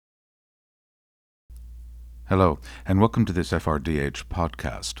Hello, and welcome to this FRDH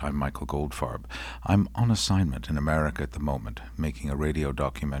podcast. I'm Michael Goldfarb. I'm on assignment in America at the moment, making a radio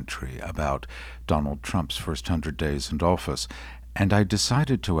documentary about Donald Trump's first 100 days in office, and I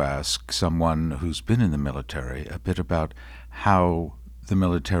decided to ask someone who's been in the military a bit about how the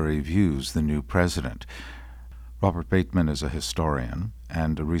military views the new president. Robert Bateman is a historian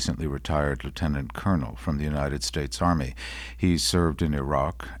and a recently retired lieutenant colonel from the United States Army. He served in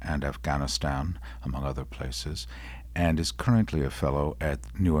Iraq and Afghanistan, among other places, and is currently a fellow at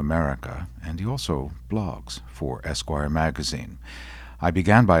New America, and he also blogs for Esquire magazine. I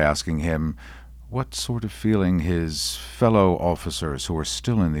began by asking him what sort of feeling his fellow officers who are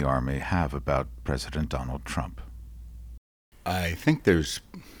still in the Army have about President Donald Trump. I think there's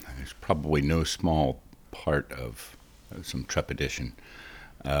probably no small part of some trepidation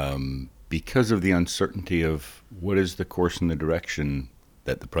because of the uncertainty of what is the course and the direction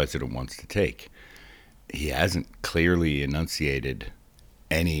that the president wants to take. He hasn't clearly enunciated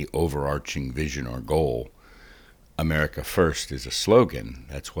any overarching vision or goal. America First is a slogan,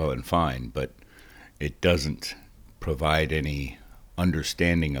 that's well and fine, but it doesn't provide any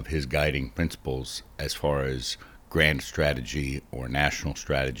understanding of his guiding principles as far as grand strategy or national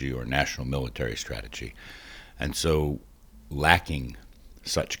military strategy. And so lacking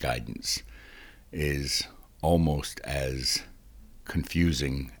such guidance is almost as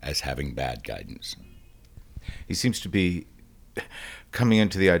confusing as having bad guidance. He seems to be coming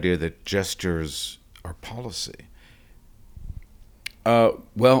into the idea that gestures are policy.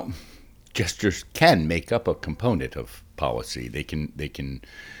 Well, gestures can make up a component of policy. They can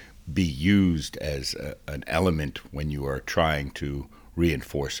be used as an element when you are trying to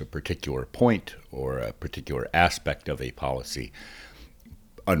reinforce a particular point or a particular aspect of a policy.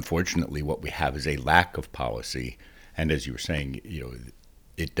 Unfortunately, what we have is a lack of policy, and as you were saying,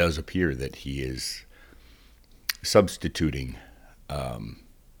 it does appear that he is substituting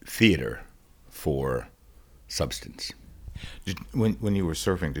theater for substance. When you were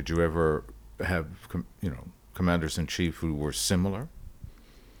serving, did you ever have commanders in chief who were similar?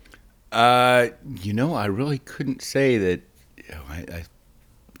 I really couldn't say that. I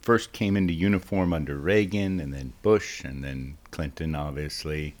first came into uniform under Reagan, and then Bush, and then Clinton,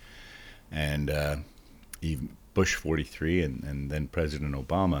 obviously, and even Bush 43, and then President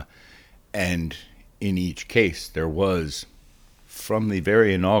Obama. And in each case, there was, from the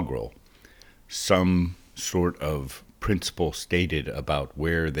very inaugural, some sort of principle stated about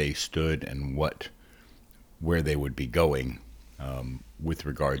where they stood and where they would be going with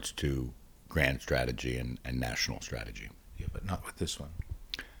regards to grand strategy and national strategy. Yeah, but not with this one.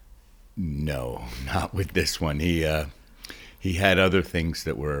 No, not with this one. He had other things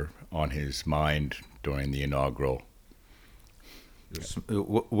that were on his mind during the inaugural.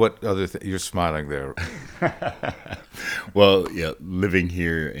 What other you're smiling there? Well, yeah, living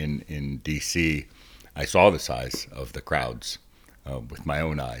here in D.C., I saw the size of the crowds with my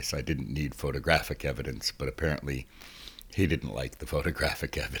own eyes. I didn't need photographic evidence, but apparently he didn't like the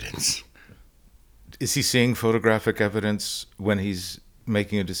photographic evidence. Is he seeing photographic evidence when he's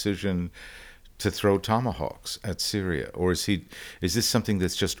making a decision to throw tomahawks at Syria? Or is this something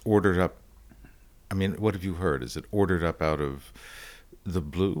that's just ordered up? I mean, what have you heard? Is it ordered up out of the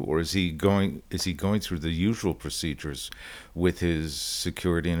blue, or is he going through the usual procedures with his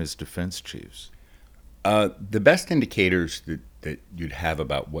security and his defense chiefs? The best indicators that you'd have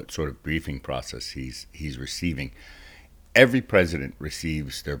about what sort of briefing process he's receiving. Every president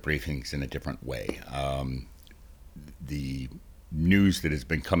receives their briefings in a different way. The news that has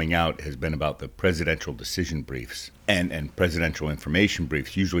been coming out has been about the presidential decision briefs and presidential information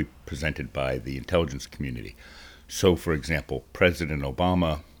briefs, usually presented by the intelligence community. So, for example, President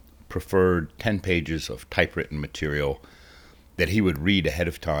Obama preferred 10 pages of typewritten material that he would read ahead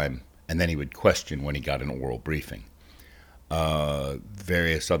of time, and then he would question when he got an oral briefing.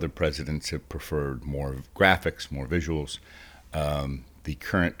 Various other presidents have preferred more graphics, more visuals. The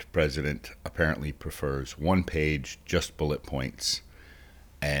current president apparently prefers 1 page, just bullet points,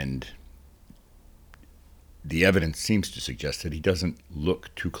 and the evidence seems to suggest that he doesn't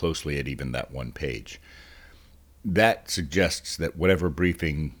look too closely at even that 1 page. That suggests that whatever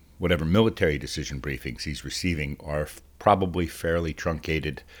military decision briefings he's receiving are probably fairly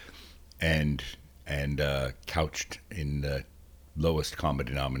truncated and couched in the lowest common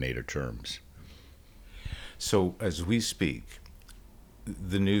denominator terms. So as we speak,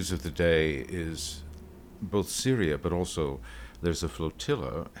 the news of the day is both Syria, but also there's a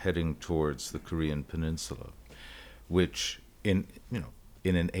flotilla heading towards the Korean Peninsula, which in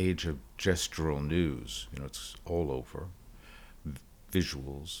an age of gestural news, it's all over,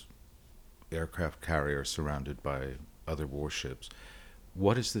 visuals, aircraft carrier surrounded by other warships.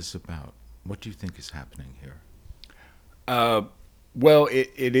 What is this about? What do you think is happening here? Well,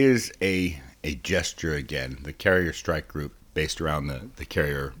 it is a gesture again. The Carrier Strike Group, based around the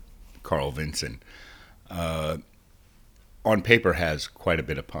carrier Carl Vinson, on paper has quite a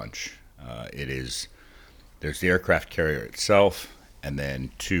bit of punch. There's the aircraft carrier itself, and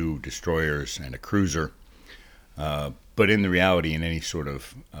then two destroyers and a cruiser. But in the reality, in any sort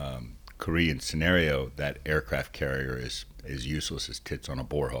of Korean scenario, that aircraft carrier is useless as tits on a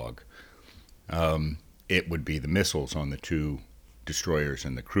boar hog. It would be the missiles on the two destroyers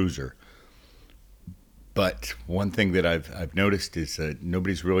and the cruiser. But one thing that I've noticed is that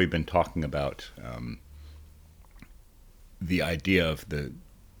nobody's really been talking about the idea of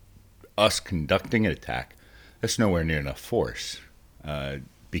us conducting an attack. That's nowhere near enough force,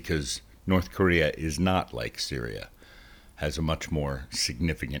 because North Korea is not like Syria, has a much more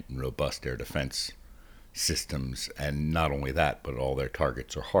significant and robust air defense systems, and not only that, but all their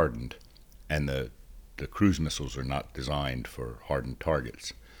targets are hardened, and the cruise missiles are not designed for hardened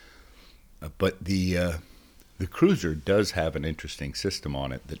targets. But the cruiser does have an interesting system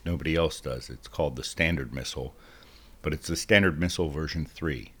on it that nobody else does. It's called the Standard Missile, but it's the Standard Missile version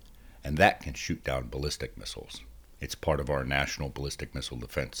 3, and that can shoot down ballistic missiles. It's part of our National Ballistic Missile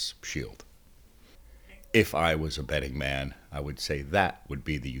Defense Shield. If I was a betting man, I would say that would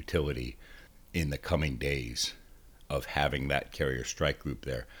be the utility in the coming days of having that carrier strike group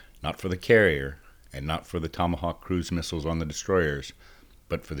there. Not for the carrier and not for the Tomahawk cruise missiles on the destroyers,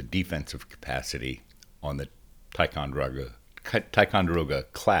 but for the defensive capacity on the Ticonderoga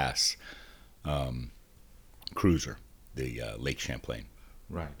class cruiser, the Lake Champlain.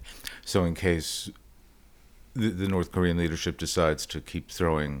 Right. So in case the North Korean leadership decides to keep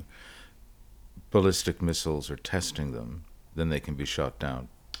throwing ballistic missiles or testing them, then they can be shot down.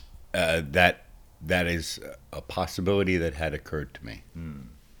 That is a possibility that had occurred to me.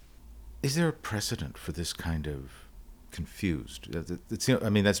 Is there a precedent for this kind of confused, I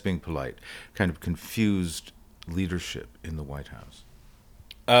mean, that's being polite, kind of confused leadership in the White House?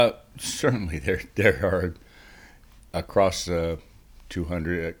 Certainly, there are across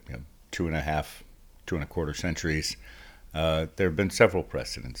 200, 2.25 centuries. There have been several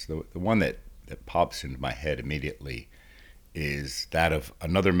precedents. The one that pops into my head immediately is that of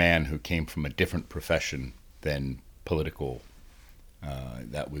another man who came from a different profession than political.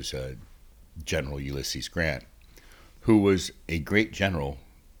 That was General Ulysses Grant, who was a great general,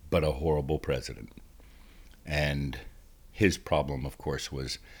 but a horrible president. And his problem, of course,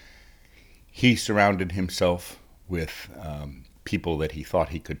 was he surrounded himself with people that he thought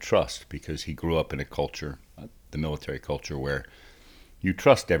he could trust, because he grew up in a culture, the military culture, where you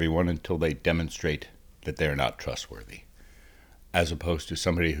trust everyone until they demonstrate that they're not trustworthy, as opposed to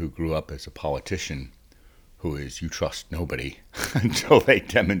somebody who grew up as a politician who is you trust nobody until they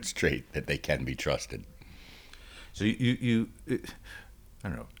demonstrate that they can be trusted. So you I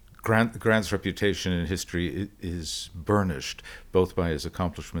don't know, Grant's reputation in history is burnished both by his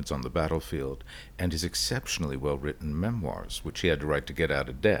accomplishments on the battlefield and his exceptionally well-written memoirs, which he had to write to get out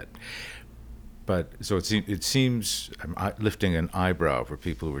of debt. But so it seems, I'm lifting an eyebrow for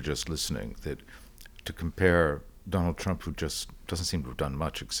people who are just listening, that to compare Donald Trump, who just doesn't seem to have done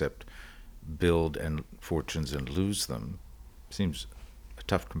much except build and fortunes and lose them, seems a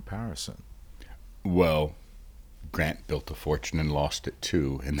tough comparison. Well, Grant built a fortune and lost it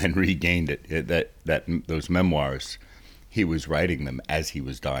too, and then regained it. Those memoirs, he was writing them as he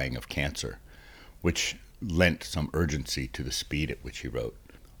was dying of cancer, which lent some urgency to the speed at which he wrote.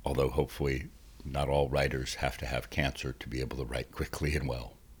 Although hopefully not all writers have to have cancer to be able to write quickly and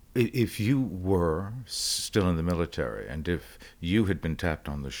well. If you were still in the military, and if you had been tapped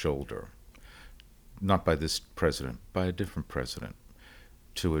on the shoulder, not by this president, by a different president,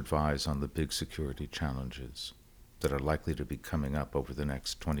 to advise on the big security challenges that are likely to be coming up over the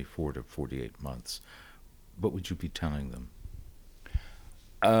next 24 to 48 months, what would you be telling them?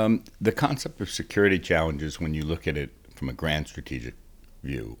 The concept of security challenges, when you look at it from a grand strategic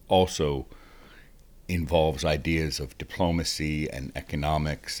view, also involves ideas of diplomacy and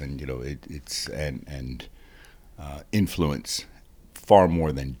economics, and it's influence far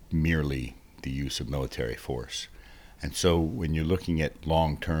more than merely the use of military force. And so when you're looking at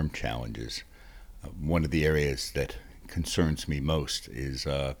long-term challenges, one of the areas that concerns me most is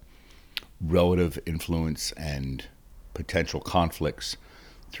relative influence and potential conflicts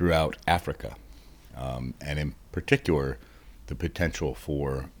throughout Africa, and in particular the potential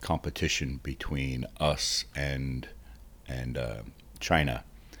for competition between us and China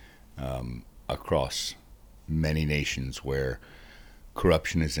across many nations where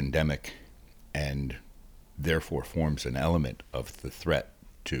corruption is endemic and therefore forms an element of the threat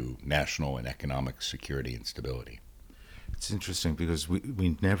to national and economic security and stability. It's interesting because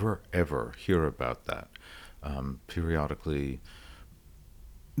we never, ever hear about that. Periodically,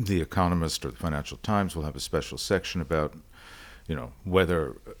 The Economist or the Financial Times will have a special section about,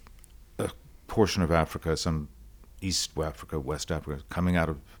 whether a portion of Africa, some East Africa, West Africa, coming out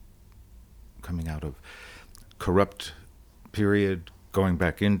of corrupt period, going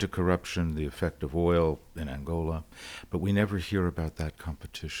back into corruption, the effect of oil in Angola, but we never hear about that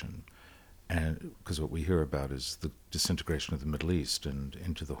competition. And because what we hear about is the disintegration of the Middle East and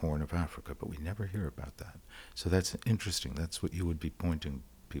into the Horn of Africa, but we never hear about that. So that's interesting. That's what you would be pointing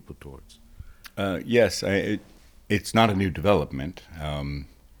people towards. Yes, it's not a new development,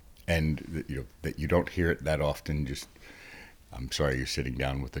 and that you don't hear it that often. I'm sorry, you're sitting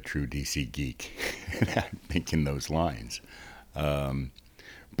down with a true DC geek making those lines.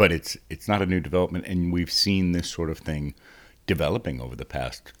 But it's not a new development, and we've seen this sort of thing developing over the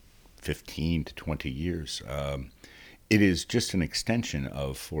past 15 to 20 years. It is just an extension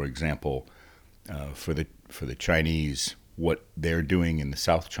of, for example, for the Chinese, what they're doing in the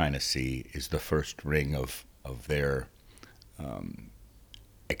South China Sea is the first ring of their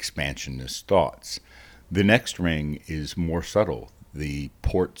expansionist thoughts. The next ring is more subtle. The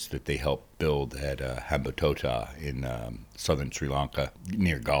ports that they helped build at Hambantota in southern Sri Lanka,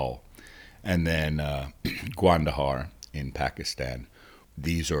 near Galle, and then Kandahar in Pakistan.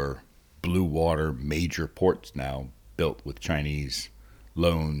 These are blue water major ports now, built with Chinese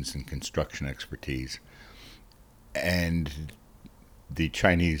loans and construction expertise. And the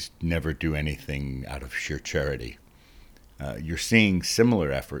Chinese never do anything out of sheer charity. You're seeing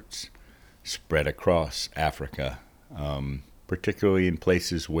similar efforts spread across Africa, particularly in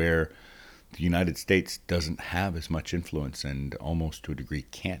places where the United States doesn't have as much influence, and almost to a degree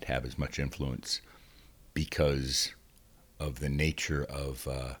can't have as much influence because of the nature of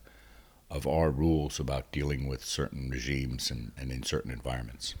our rules about dealing with certain regimes and in certain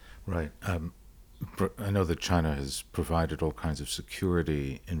environments. Right. I know that China has provided all kinds of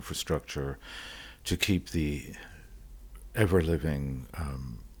security infrastructure to keep the ever-living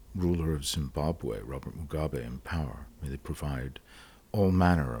ruler of Zimbabwe, Robert Mugabe, in power. They provide all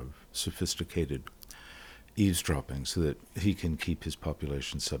manner of sophisticated eavesdropping so that he can keep his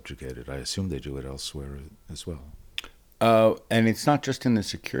population subjugated. I assume they do it elsewhere as well. And it's not just in the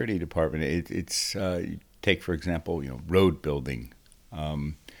security department. It's take, for example, road building.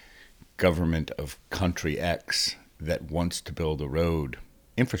 Government of country X that wants to build a road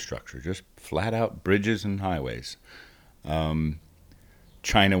infrastructure, just flat out bridges and highways.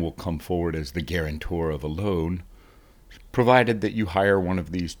 China will come forward as the guarantor of a loan, provided that you hire one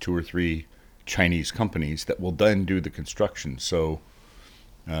of these 2 or 3 Chinese companies that will then do the construction. So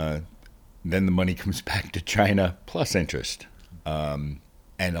then the money comes back to China plus interest. And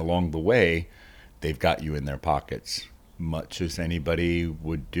along the way, they've got you in their pockets, much as anybody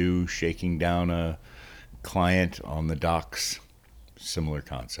would do shaking down a client on the docks. Similar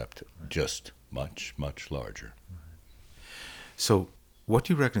concept, just much, much larger. So what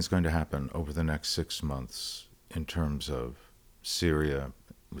do you reckon is going to happen over the next 6 months in terms of Syria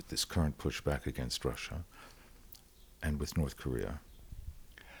with this current pushback against Russia and with North Korea?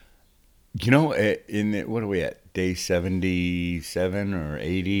 What are we at? Day 77 or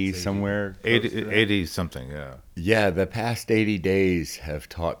 80 somewhere? 80 something, yeah. Yeah, the past 80 days have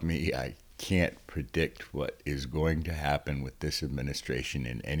taught me I can't predict what is going to happen with this administration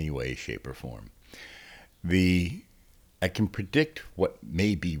in any way, shape, or form. I can predict what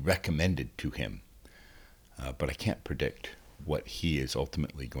may be recommended to him, but I can't predict what he is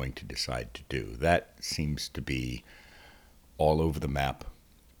ultimately going to decide to do. That seems to be all over the map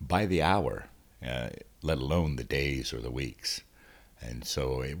by the hour, let alone the days or the weeks. And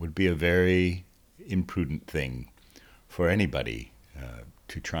so it would be a very imprudent thing for anybody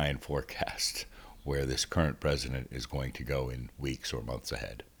to try and forecast where this current president is going to go in weeks or months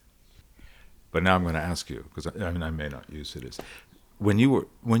ahead. But now I'm going to ask you, because I may not use it as, when you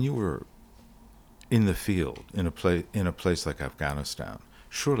were in the field in a place like Afghanistan,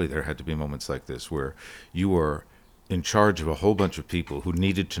 surely there had to be moments like this where you were in charge of a whole bunch of people who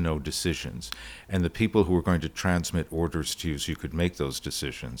needed to know decisions, and the people who were going to transmit orders to you so you could make those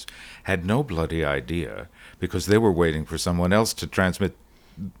decisions had no bloody idea because they were waiting for someone else to transmit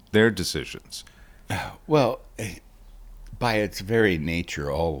their decisions. Well, by its very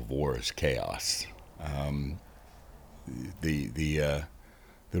nature, all of war is chaos. The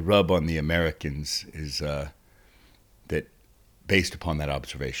rub on the Americans is that, based upon that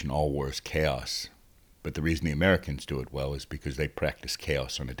observation, all war is chaos. But the reason the Americans do it well is because they practice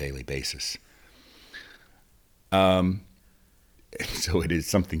chaos on a daily basis. So it is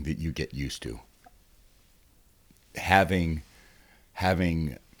something that you get used to. Having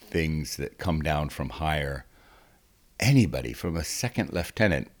things that come down from higher, anybody from a second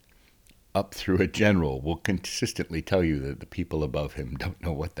lieutenant up through a general will consistently tell you that the people above him don't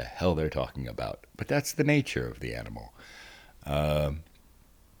know what the hell they're talking about. But that's the nature of the animal. The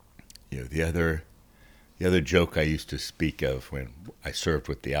other joke I used to speak of when I served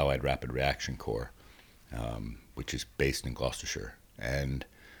with the Allied Rapid Reaction Corps, which is based in Gloucestershire, and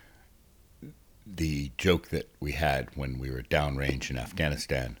the joke that we had when we were downrange in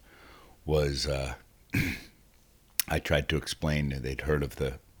Afghanistan was I tried to explain, they'd heard of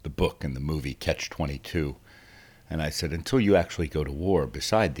the book and the movie Catch-22, and I said, until you actually go to war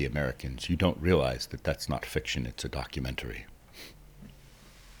beside the Americans, you don't realize that that's not fiction, it's a documentary.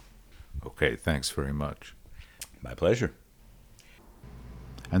 Okay, thanks very much. My pleasure.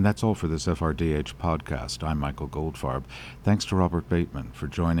 And that's all for this FRDH podcast. I'm Michael Goldfarb. Thanks to Robert Bateman for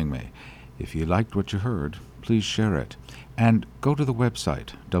joining me. If you liked what you heard, please share it. And go to the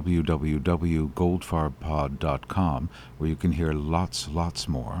website, www.goldfarbpod.com, where you can hear lots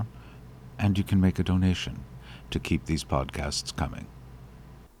more, and you can make a donation to keep these podcasts coming.